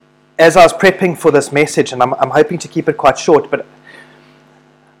as I was prepping for this message, and I'm hoping to keep it quite short, but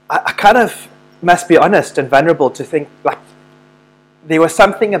I kind of must be honest and vulnerable to think, like, there was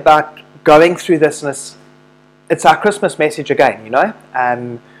something about going through this, and it's our Christmas message again, you know.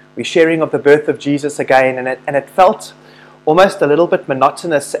 We're sharing of the birth of Jesus again, and it felt almost a little bit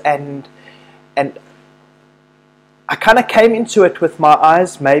monotonous, and I kind of came into it with my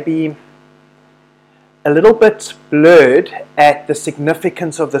eyes maybe a little bit blurred at the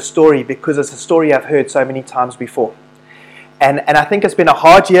significance of the story, because it's a story I've heard so many times before. And I think it's been a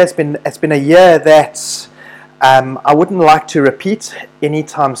hard year. It's been a year that I wouldn't like to repeat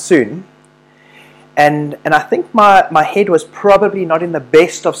anytime soon. And I think my head was probably not in the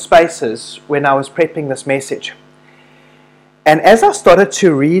best of spaces when I was prepping this message. And as I started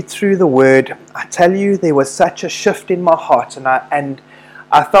to read through the Word, I tell you, there was such a shift in my heart, and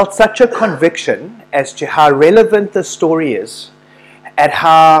I felt such a conviction as to how relevant the story is, and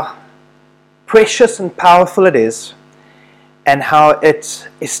how precious and powerful it is, and how it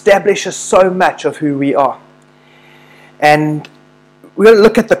establishes so much of who we are. And we'll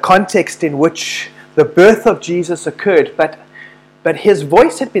look at the context in which the birth of Jesus occurred, but his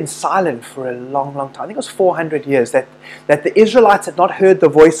voice had been silent for a long, long time. I think it was 400 years that the Israelites had not heard the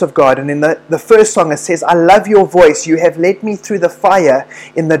voice of God. And in the first song it says, "I love your voice. You have led me through the fire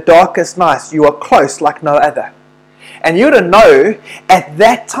in the darkest night. You are close like no other." And you to know, at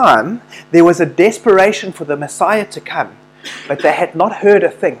that time, there was a desperation for the Messiah to come, but they had not heard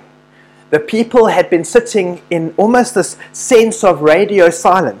a thing. The people had been sitting in almost this sense of radio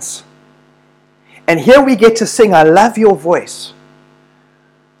silence. And here we get to sing, "I love your voice."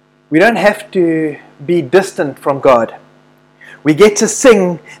 We don't have to be distant from God. We get to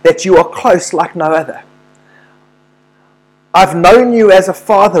sing that you are close like no other. I've known you as a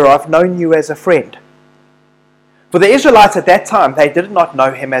father, I've known you as a friend. For the Israelites at that time, they did not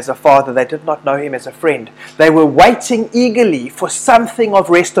know him as a father, they did not know him as a friend. They were waiting eagerly for something of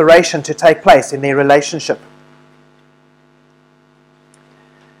restoration to take place in their relationship.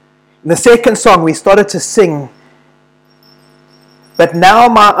 In the second song, we started to sing, "But now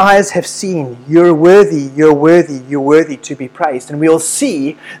my eyes have seen, you're worthy, you're worthy, you're worthy to be praised." And we'll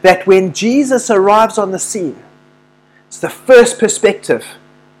see that when Jesus arrives on the scene, it's the first perspective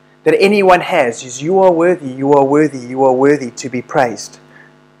that anyone has is, you are worthy, you are worthy, you are worthy to be praised.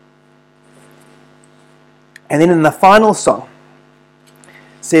 And then in the final song,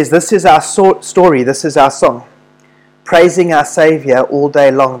 it says, "This is our story, this is our song, praising our Savior all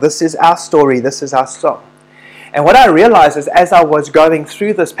day long." This is our story, this is our song. And what I realized is, as I was going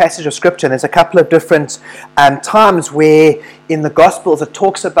through this passage of Scripture, there's a couple of different times where in the Gospels it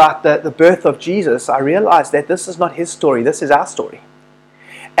talks about the birth of Jesus, I realized that this is not his story, this is our story.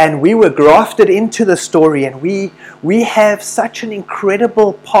 And we were grafted into the story, and we have such an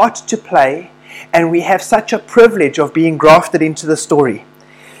incredible part to play, and we have such a privilege of being grafted into the story.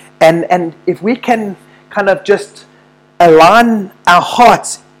 And if we can kind of just align our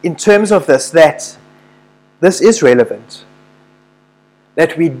hearts in terms of that this is relevant,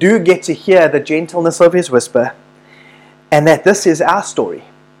 that we do get to hear the gentleness of his whisper, and that this is our story,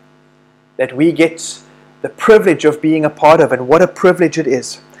 that we get the privilege of being a part of, and what a privilege it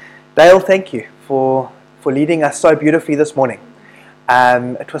is. Dale, thank you for leading us so beautifully this morning.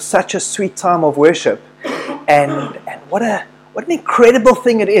 It was such a sweet time of worship, and what an incredible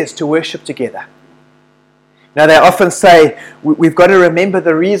thing it is to worship together. Now, they often say we've got to remember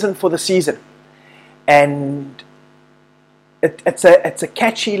the reason for the season. And it's a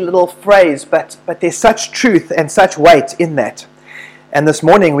catchy little phrase, but there's such truth and such weight in that. And this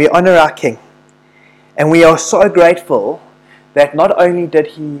morning we honor our King. And we are so grateful that not only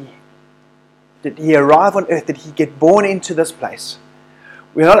did he arrive on earth, did he get born into this place.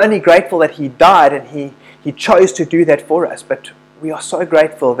 We're not only grateful that he died and he chose to do that for us, but we are so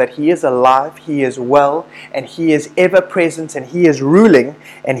grateful that he is alive, he is well, and he is ever present, and he is ruling,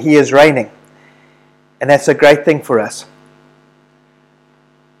 and he is reigning. And that's a great thing for us.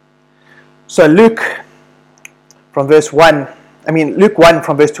 So Luke 1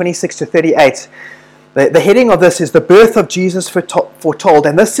 from verse 26 to 38, the heading of this is the birth of Jesus foretold.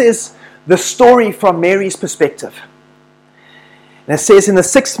 And this is the story from Mary's perspective. And it says, "In the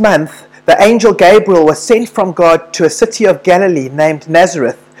 6th month, the angel Gabriel was sent from God to a city of Galilee named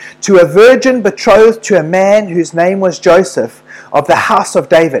Nazareth, to a virgin betrothed to a man whose name was Joseph, of the house of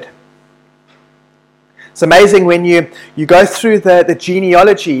David." It's amazing when you go through the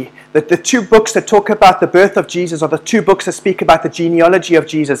genealogy that the two books that talk about the birth of Jesus are the two books that speak about the genealogy of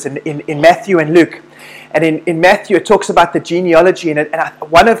Jesus in Matthew and Luke. And in Matthew, it talks about the genealogy, and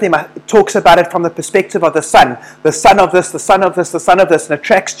one of them talks about it from the perspective of the son of this, the son of this, the son of this, and it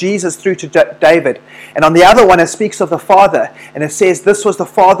tracks Jesus through to David. And on the other one, it speaks of the father, and it says, this was the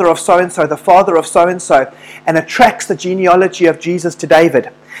father of so-and-so, the father of so-and-so, and it tracks the genealogy of Jesus to David.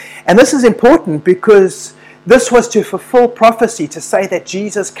 And this is important because this was to fulfill prophecy, to say that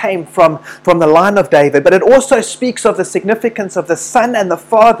Jesus came from the line of David, but it also speaks of the significance of the son and the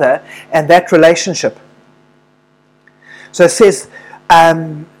father and that relationship. So it says,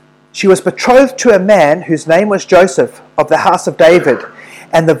 she was betrothed to a man whose name was Joseph of the house of David,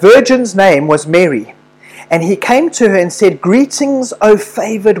 and the virgin's name was Mary. And he came to her and said, greetings, O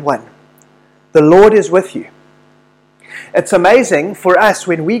favored one, the Lord is with you. It's amazing for us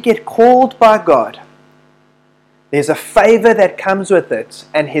when we get called by God. There's a favor that comes with it,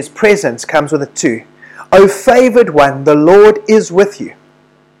 and His presence comes with it too. O favored one, the Lord is with you.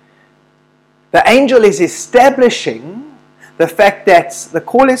 The angel is establishing the fact that the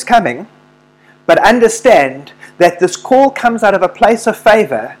call is coming, but understand that this call comes out of a place of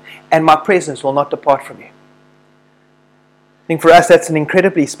favor, and my presence will not depart from you. I think for us that's an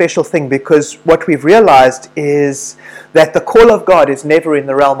incredibly special thing, because what we've realized is that the call of God is never in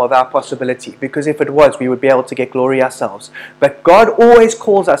the realm of our possibility, because if it was, we would be able to get glory ourselves. But God always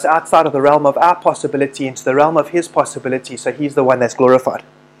calls us outside of the realm of our possibility into the realm of His possibility, so He's the one that's glorified.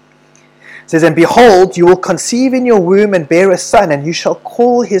 It says, and behold, you will conceive in your womb and bear a son, and you shall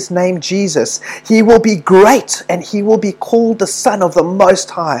call his name Jesus. He will be great, and he will be called the Son of the Most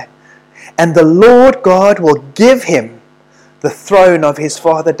High. And the Lord God will give him the throne of his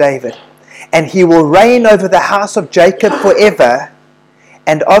father David, and he will reign over the house of Jacob forever,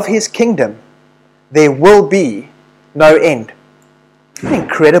 and of his kingdom there will be no end. An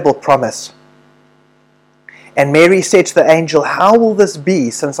incredible promise. And Mary said to the angel, how will this be,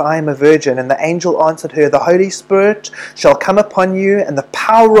 since I am a virgin? And the angel answered her, the Holy Spirit shall come upon you, and the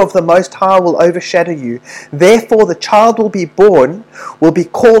power of the Most High will overshadow you. Therefore the child will be born, will be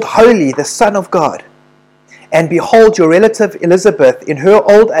called Holy, the Son of God. And behold, your relative Elizabeth, in her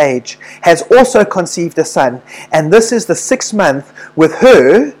old age, has also conceived a son, and this is the 6th month with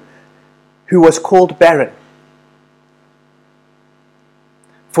her who was called barren.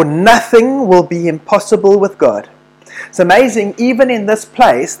 For nothing will be impossible with God. It's amazing, even in this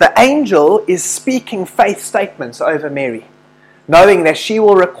place, the angel is speaking faith statements over Mary, knowing that she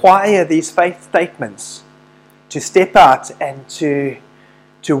will require these faith statements to step out and to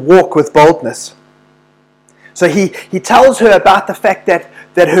walk with boldness. So he tells her about the fact that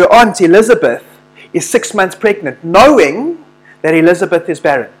her aunt Elizabeth is 6 months pregnant, knowing that Elizabeth is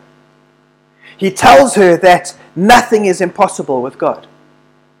barren. He tells her that nothing is impossible with God.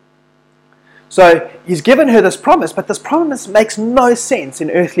 So he's given her this promise, but this promise makes no sense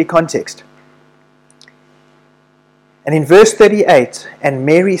in earthly context. And in verse 38, and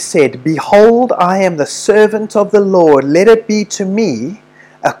Mary said, behold, I am the servant of the Lord. Let it be to me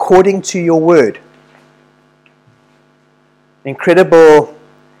according to your word. Incredible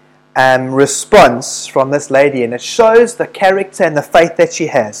response from this lady, and it shows the character and the faith that she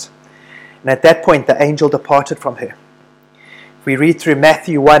has. And at that point, the angel departed from her. If we read through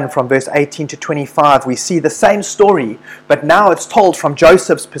Matthew 1 from verse 18 to 25, we see the same story, but now it's told from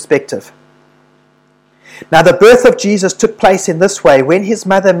Joseph's perspective. Now the birth of Jesus took place in this way. When his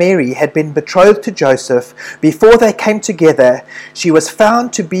mother Mary had been betrothed to Joseph, before they came together, she was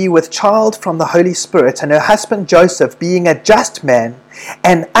found to be with child from the Holy Spirit, and her husband Joseph, being a just man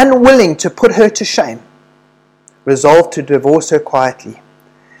and unwilling to put her to shame, resolved to divorce her quietly.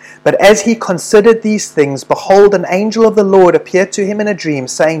 But as he considered these things, behold, an angel of the Lord appeared to him in a dream,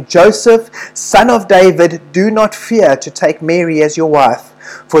 saying, Joseph, son of David, do not fear to take Mary as your wife,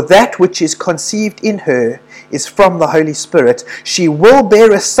 for that which is conceived in her is from the Holy Spirit. She will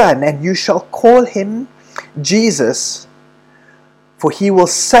bear a son, and you shall call him Jesus, for he will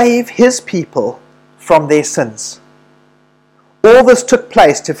save his people from their sins. All this took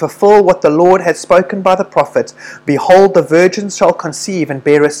place to fulfill what the Lord had spoken by the prophet. Behold, the virgin shall conceive and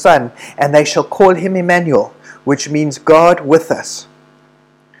bear a son, and they shall call him Emmanuel, which means God with us.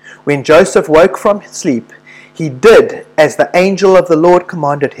 When Joseph woke from sleep, he did as the angel of the Lord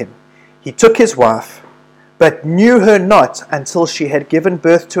commanded him. He took his wife, but knew her not until she had given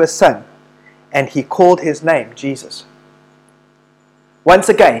birth to a son, and he called his name Jesus. Once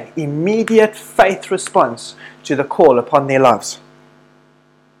again, immediate faith response to the call upon their lives.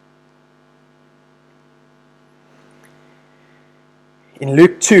 In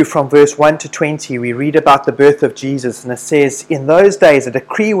Luke 2, from verse 1 to 20, we read about the birth of Jesus, and it says, "In those days a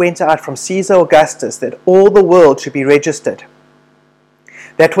decree went out from Caesar Augustus that all the world should be registered."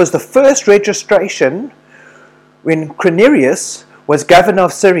 That was the first registration when Quirinius was governor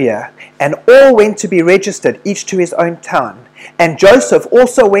of Syria, and all went to be registered, each to his own town. And Joseph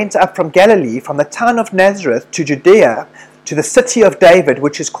also went up from Galilee, from the town of Nazareth to Judea, to the city of David,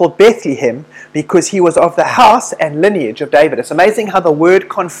 which is called Bethlehem, because he was of the house and lineage of David. It's amazing how the word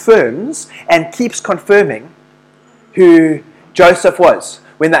confirms and keeps confirming who Joseph was.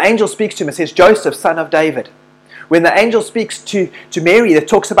 When the angel speaks to him, it says, Joseph, son of David. When the angel speaks to Mary, it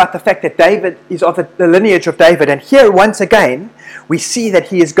talks about the fact that David is of the lineage of David. And here, once again, we see that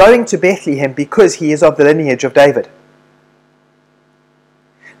he is going to Bethlehem because he is of the lineage of David.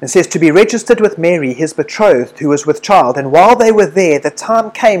 It says, to be registered with Mary, his betrothed, who was with child. And while they were there, the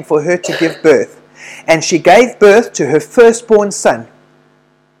time came for her to give birth. And she gave birth to her firstborn son.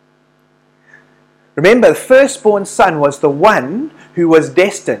 Remember, the firstborn son was the one who was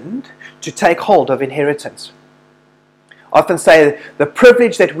destined to take hold of inheritance. I often say the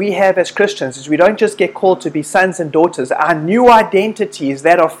privilege that we have as Christians is we don't just get called to be sons and daughters. Our new identity is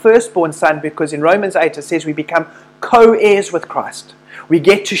that of firstborn son, because in Romans 8 it says we become co-heirs with Christ. We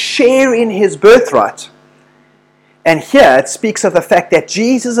get to share in his birthright. And here it speaks of the fact that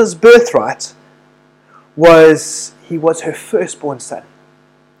Jesus' birthright was her firstborn son.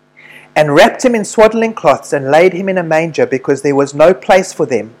 And wrapped him in swaddling cloths and laid him in a manger, because there was no place for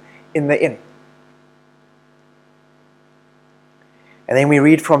them in the inn. And then we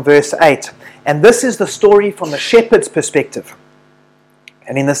read from verse 8. And this is the story from the shepherd's perspective.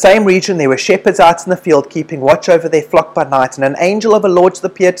 And in the same region there were shepherds out in the field, keeping watch over their flock by night. And an angel of the Lord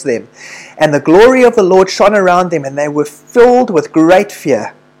appeared to them. And the glory of the Lord shone around them, and they were filled with great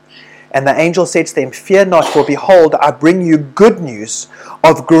fear. And the angel said to them, fear not, for behold, I bring you good news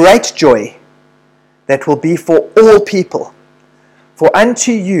of great joy that will be for all people. For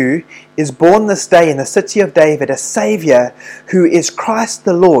unto you is born this day in the city of David a Saviour, who is Christ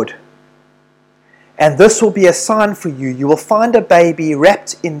the Lord. And this will be a sign for you. You will find a baby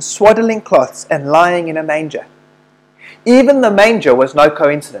wrapped in swaddling cloths and lying in a manger. Even the manger was no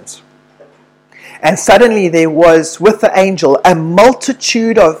coincidence. And suddenly there was with the angel a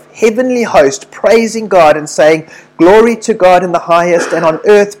multitude of heavenly hosts praising God and saying, glory to God in the highest, and on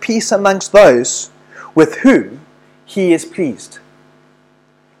earth peace amongst those with whom he is pleased.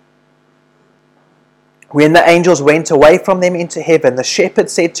 When the angels went away from them into heaven, the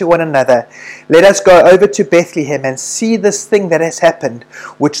shepherds said to one another, let us go over to Bethlehem and see this thing that has happened,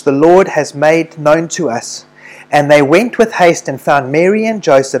 which the Lord has made known to us. And they went with haste and found Mary and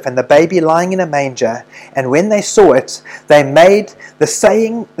Joseph and the baby lying in a manger. And when they saw it, they made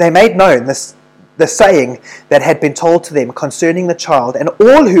known the saying that had been told to them concerning the child. And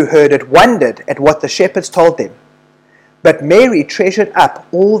all who heard it wondered at what the shepherds told them. But Mary treasured up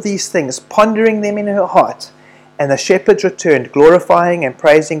all these things, pondering them in her heart. And the shepherds returned, glorifying and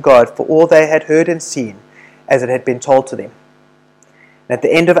praising God for all they had heard and seen, as it had been told to them. And at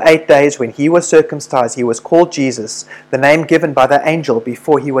the end of 8 days, when he was circumcised, he was called Jesus, the name given by the angel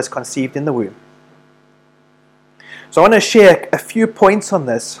before he was conceived in the womb. So I want to share a few points on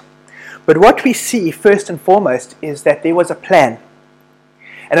this. But what we see first and foremost is that there was a plan.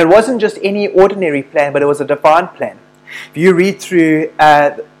 And it wasn't just any ordinary plan, but it was a divine plan. If you read through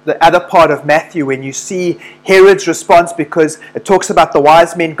the other part of Matthew, when you see Herod's response, because it talks about the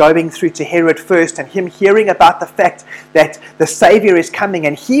wise men going through to Herod first and him hearing about the fact that the Savior is coming,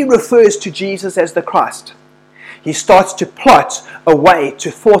 and he refers to Jesus as the Christ. He starts to plot a way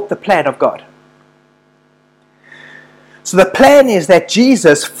to thwart the plan of God. So the plan is that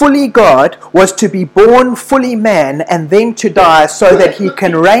Jesus, fully God, was to be born fully man and then to die so that he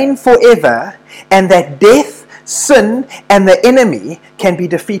can reign forever, and that death, sin, and the enemy can be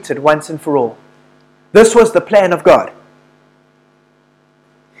defeated once and for all. This was the plan of God.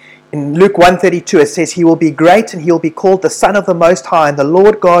 In Luke 1:32 it says, he will be great and he will be called the Son of the Most High, and the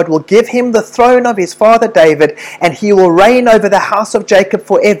Lord God will give him the throne of his father David, and he will reign over the house of Jacob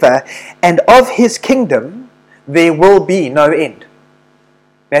forever, and of his kingdom there will be no end.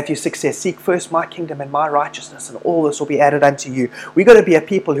 Matthew 6 says, seek first my kingdom and my righteousness, and all this will be added unto you. We've got to be a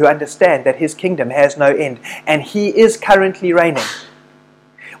people who understand that his kingdom has no end, and he is currently reigning.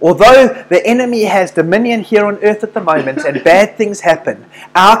 Although the enemy has dominion here on earth at the moment and bad things happen,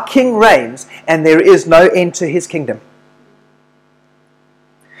 our king reigns and there is no end to his kingdom.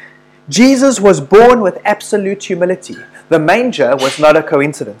 Jesus was born with absolute humility. The manger was not a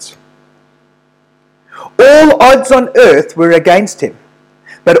coincidence. All odds on earth were against him,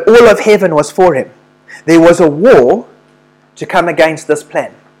 but all of heaven was for him. There was a war to come against this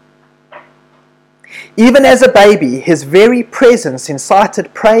plan. Even as a baby, his very presence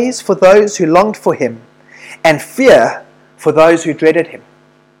incited praise for those who longed for him and fear for those who dreaded him.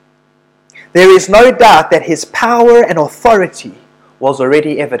 There is no doubt that his power and authority was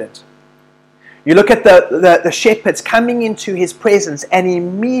already evident. You look at the shepherds coming into his presence, and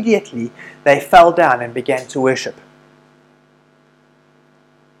immediately they fell down and began to worship.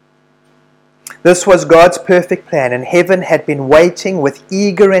 This was God's perfect plan, and heaven had been waiting with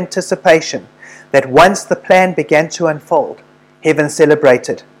eager anticipation that once the plan began to unfold, heaven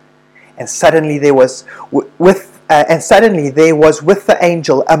celebrated, and suddenly there was with the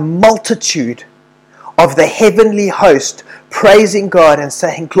angel a multitude of the heavenly host praising God and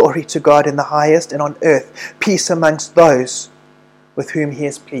saying, "Glory to God in the highest, and on earth peace amongst those with whom he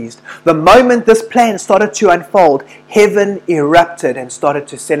is pleased." The moment this plan started to unfold, heaven erupted and started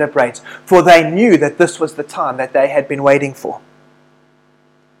to celebrate, for they knew that this was the time that they had been waiting for.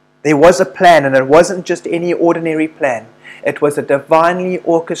 There was a plan, and it wasn't just any ordinary plan. It was a divinely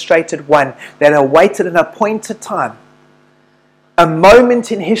orchestrated one that awaited an appointed time, a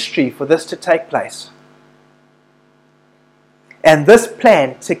moment in history for this to take place. And this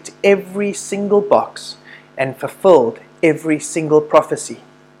plan ticked every single box and fulfilled every single prophecy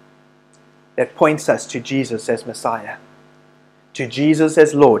that points us to Jesus as Messiah, to Jesus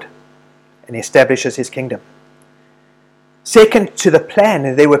as Lord, and establishes his kingdom. Second to the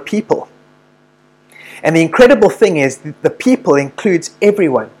plan, there were people. And the incredible thing is, the people includes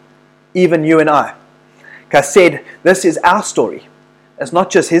everyone, even you and I. God said, this is our story. It's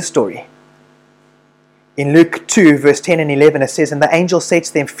not just his story. In Luke 2, verse 10 and 11, it says, "And the angel said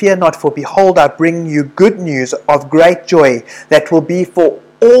to them, Fear not, for behold, I bring you good news of great joy that will be for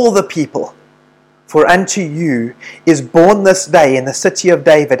all the people. For unto you is born this day in the city of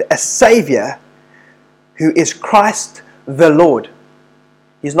David a Savior, who is Christ the Lord."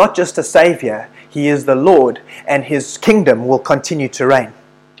 He's not just a Savior, he is the Lord, and his kingdom will continue to reign.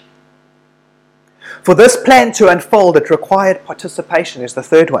 For this plan to unfold, it required participation, is the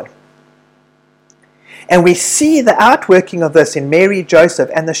third one. And we see the outworking of this in Mary, Joseph,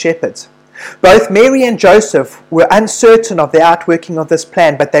 and the shepherds. Both Mary and Joseph were uncertain of the outworking of this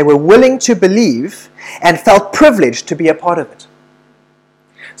plan, but they were willing to believe and felt privileged to be a part of it.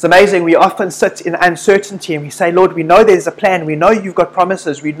 It's amazing, we often sit in uncertainty and we say, "Lord, we know there's a plan, we know you've got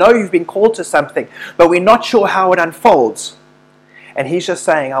promises, we know you've been called to something, but we're not sure how it unfolds." And he's just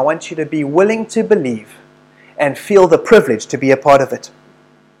saying, I want you to be willing to believe and feel the privilege to be a part of it.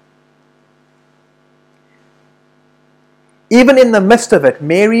 Even in the midst of it,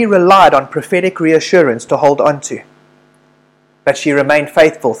 Mary relied on prophetic reassurance to hold on to, but she remained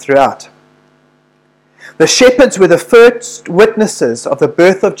faithful throughout. The shepherds were the first witnesses of the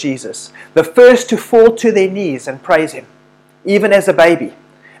birth of Jesus, the first to fall to their knees and praise him, even as a baby.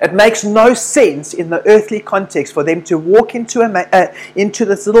 It makes no sense in the earthly context for them to walk into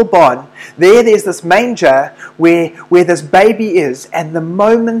this little barn. There's this manger where this baby is, and the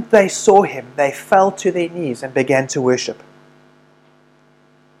moment they saw him, they fell to their knees and began to worship.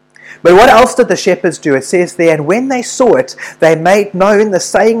 But what else did the shepherds do? It says there, "And when they saw it, they made known the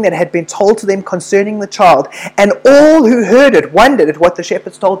saying that had been told to them concerning the child. And all who heard it wondered at what the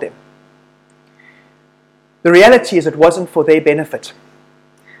shepherds told them." The reality is, it wasn't for their benefit.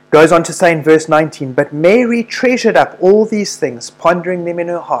 It goes on to say in verse 19, "But Mary treasured up all these things, pondering them in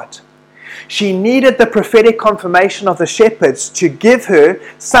her heart." She needed the prophetic confirmation of the shepherds to give her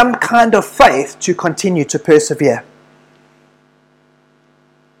some kind of faith to continue to persevere.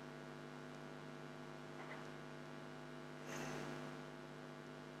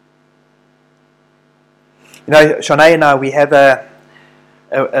 You know, Shanae and I, we have a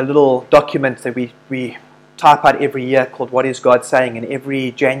little document that we type out every year called "What is God Saying?" And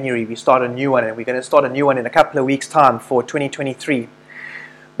every January we start a new one, and we're going to start a new one in a couple of weeks' time for 2023.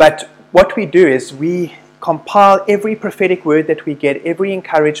 But what we do is we compile every prophetic word that we get, every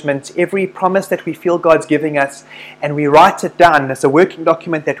encouragement, every promise that we feel God's giving us, and we write it down. It's a working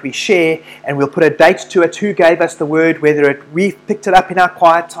document that we share, and we'll put a date to it, who gave us the word, whether we picked it up in our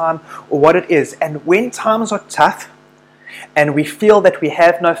quiet time or what it is. And when times are tough and we feel that we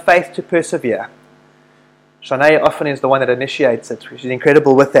have no faith to persevere, Shanae often is the one that initiates it. She's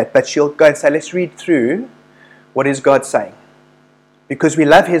incredible with that, but she'll go and say, "Let's read through what is God saying," because we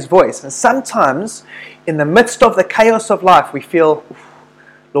love his voice. And sometimes in the midst of the chaos of life, we feel,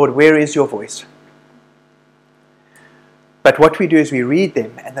 "Lord, where is your voice?" But what we do is we read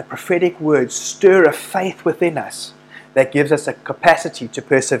them, and the prophetic words stir a faith within us that gives us a capacity to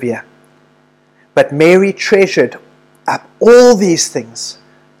persevere. But Mary treasured up all these things,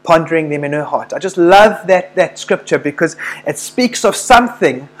 pondering them in her heart. I just love that scripture because it speaks of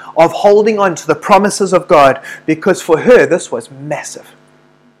something of holding on to the promises of God, because for her this was massive.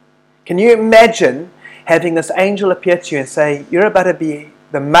 Can you imagine having this angel appear to you and say, you're about to be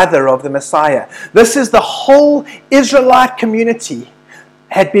the mother of the Messiah? This is the whole Israelite community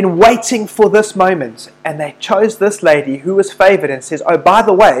had been waiting for this moment, and they chose this lady who was favored and says, oh, by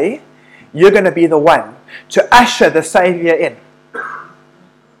the way, you're going to be the one to usher the Savior in.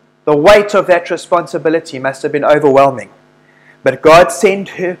 The weight of that responsibility must have been overwhelming. But God sent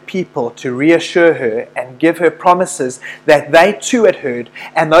her people to reassure her and give her promises that they too had heard,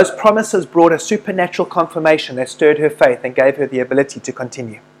 and those promises brought a supernatural confirmation that stirred her faith and gave her the ability to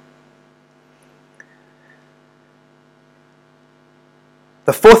continue.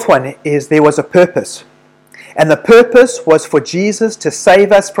 The fourth one is there was a purpose. And the purpose was for Jesus to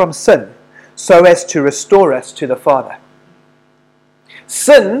save us from sin so as to restore us to the Father.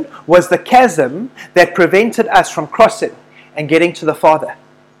 Sin was the chasm that prevented us from crossing and getting to the Father.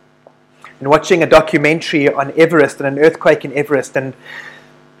 And watching a documentary on Everest and an earthquake in Everest, and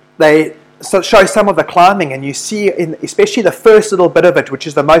they show some of the climbing, and you see, especially the first little bit of it, which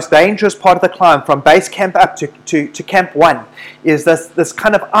is the most dangerous part of the climb, from base camp up to Camp 1, is this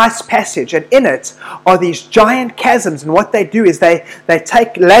kind of ice passage, and in it are these giant chasms, and what they do is they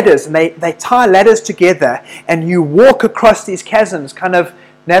take ladders, and they tie ladders together, and you walk across these chasms, kind of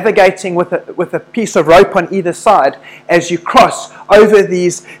navigating with a piece of rope on either side as you cross over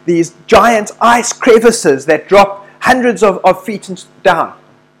these giant ice crevices that drop hundreds of feet down.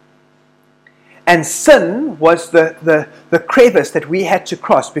 And sin was the crevice that we had to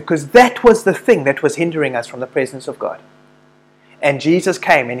cross, because that was the thing that was hindering us from the presence of God. And Jesus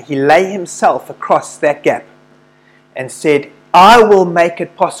came and He lay Himself across that gap and said, I will make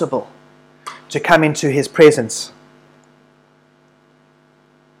it possible to come into His presence.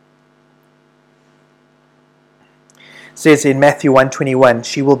 It says in Matthew 1:21,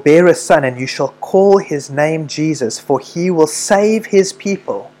 she will bear a son, and you shall call his name Jesus, for he will save his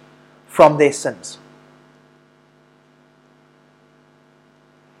people from their sins.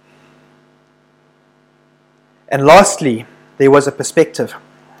 And lastly, there was a perspective.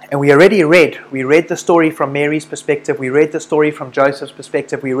 And we read the story from Mary's perspective, we read the story from Joseph's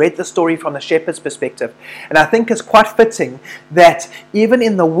perspective, we read the story from the shepherd's perspective. And I think it's quite fitting that even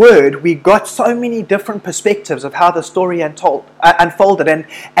in the Word, we got so many different perspectives of how the story unfolded,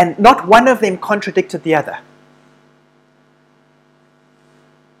 and not one of them contradicted the other.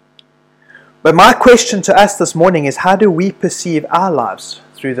 But my question to us this morning is, how do we perceive our lives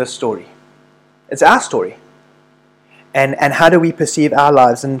through this story? It's our story. And how do we perceive our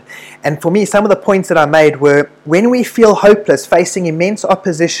lives? And for me, some of the points that I made were, when we feel hopeless, facing immense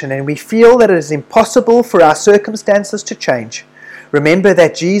opposition, and we feel that it is impossible for our circumstances to change, remember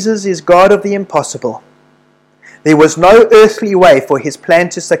that Jesus is God of the impossible. There was no earthly way for His plan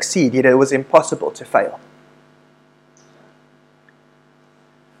to succeed, yet it was impossible to fail.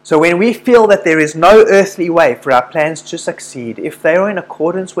 So when we feel that there is no earthly way for our plans to succeed, if they are in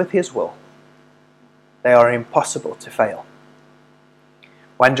accordance with His will, they are impossible to fail.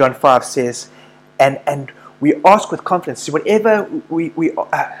 1 John 5 says, and we ask with confidence. So whatever we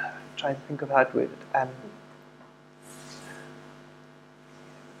try and think of how to word it.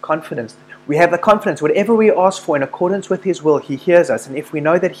 Confidence. We have the confidence. Whatever we ask for in accordance with His will, He hears us. And if we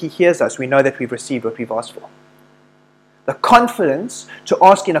know that He hears us, we know that we've received what we've asked for. The confidence to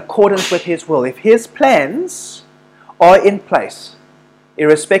ask in accordance with His will. If His plans are in place,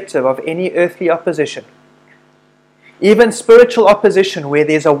 irrespective of any earthly opposition, even spiritual opposition where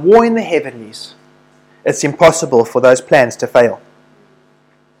there's a war in the heavenlies, it's impossible for those plans to fail.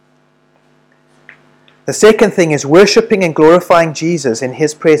 The second thing is, worshipping and glorifying Jesus in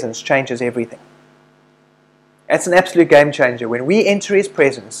His presence changes everything. That's an absolute game changer. When we enter His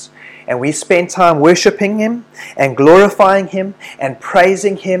presence and we spend time worshipping Him and glorifying Him and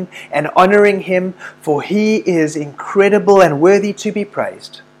praising Him and honoring Him, for He is incredible and worthy to be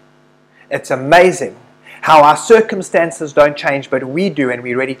praised. It's amazing how our circumstances don't change, but we do, and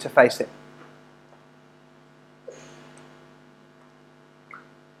we're ready to face it.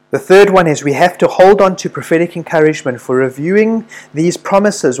 The third one is, we have to hold on to prophetic encouragement, for reviewing these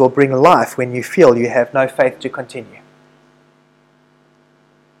promises will bring life when you feel you have no faith to continue.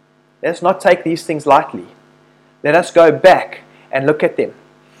 Let's not take these things lightly. Let us go back and look at them.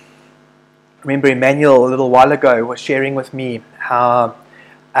 Remember, Emmanuel a little while ago was sharing with me how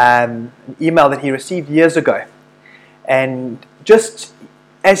an email that he received years ago. And just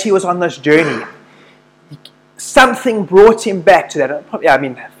as he was on this journey, something brought him back to that.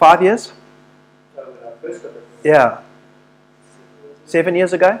 Probably, 5 years? Yeah. 7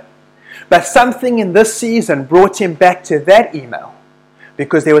 years ago. But something in this season brought him back to that email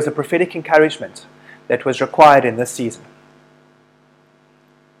because there was a prophetic encouragement that was required in this season.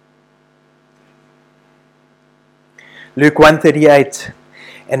 Luke 1:38,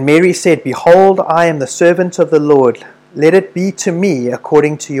 and Mary said, "Behold, I am the servant of the Lord. Let it be to me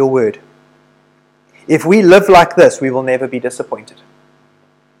according to your word." If we live like this, we will never be disappointed.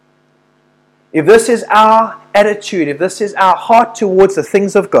 If this is our attitude, if this is our heart towards the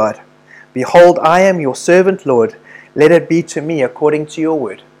things of God, "Behold, I am your servant, Lord. Let it be to me according to your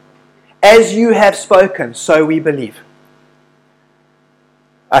word. As you have spoken, so we believe."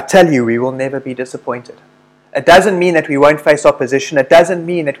 I tell you, we will never be disappointed. It doesn't mean that we won't face opposition. It doesn't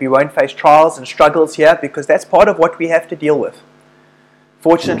mean that we won't face trials and struggles here, because that's part of what we have to deal with.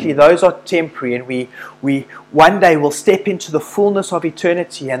 Fortunately, those are temporary, and we one day will step into the fullness of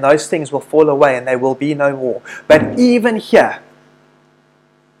eternity, and those things will fall away and there will be no more. But even here,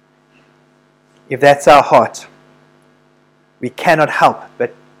 if that's our heart, we cannot help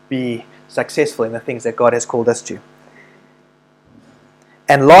but be successful in the things that God has called us to.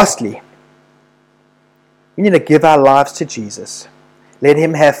 And lastly, we need to give our lives to Jesus. Let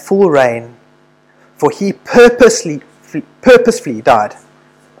him have full reign, for he purposefully died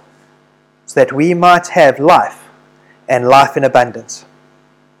so that we might have life and life in abundance.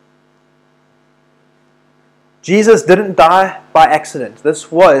 Jesus didn't die by accident.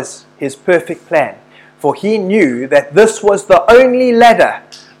 This was his perfect plan, for he knew that this was the only ladder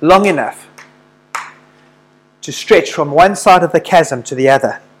long enough to stretch from one side of the chasm to the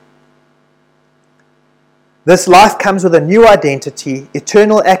other. This life comes with a new identity,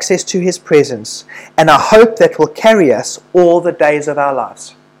 eternal access to his presence, and a hope that will carry us all the days of our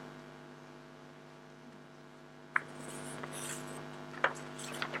lives.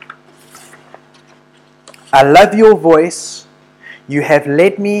 I love your voice. You have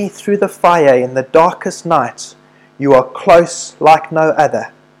led me through the fire in the darkest night. You are close like no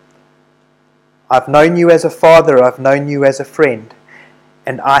other. I've known you as a father. I've known you as a friend.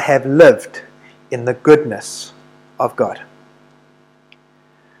 And I have lived in the goodness of God.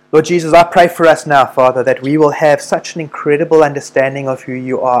 Lord Jesus, I pray for us now, Father, that we will have such an incredible understanding of who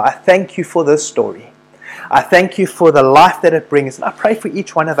you are. I thank you for this story. I thank you for the life that it brings. And I pray for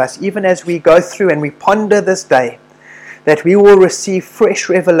each one of us, even as we go through and we ponder this day, that we will receive fresh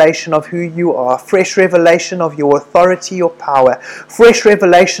revelation of who you are, fresh revelation of your authority, your power, fresh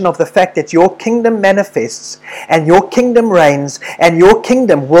revelation of the fact that your kingdom manifests and your kingdom reigns and your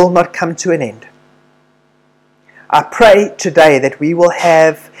kingdom will not come to an end. I pray today that we will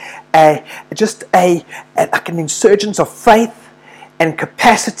have like an insurgence of faith and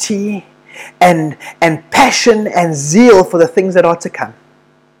capacity and passion and zeal for the things that are to come.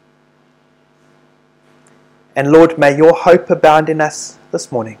 And Lord, may your hope abound in us this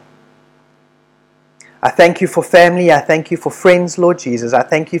morning. I thank you for family. I thank you for friends, Lord Jesus. I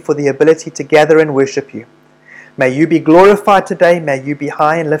thank you for the ability to gather and worship you. May you be glorified today. May you be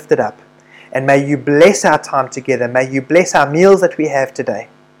high and lifted up. And may you bless our time together. May you bless our meals that we have today.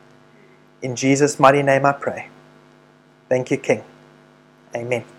 In Jesus' mighty name I pray. Thank you, King. Amen.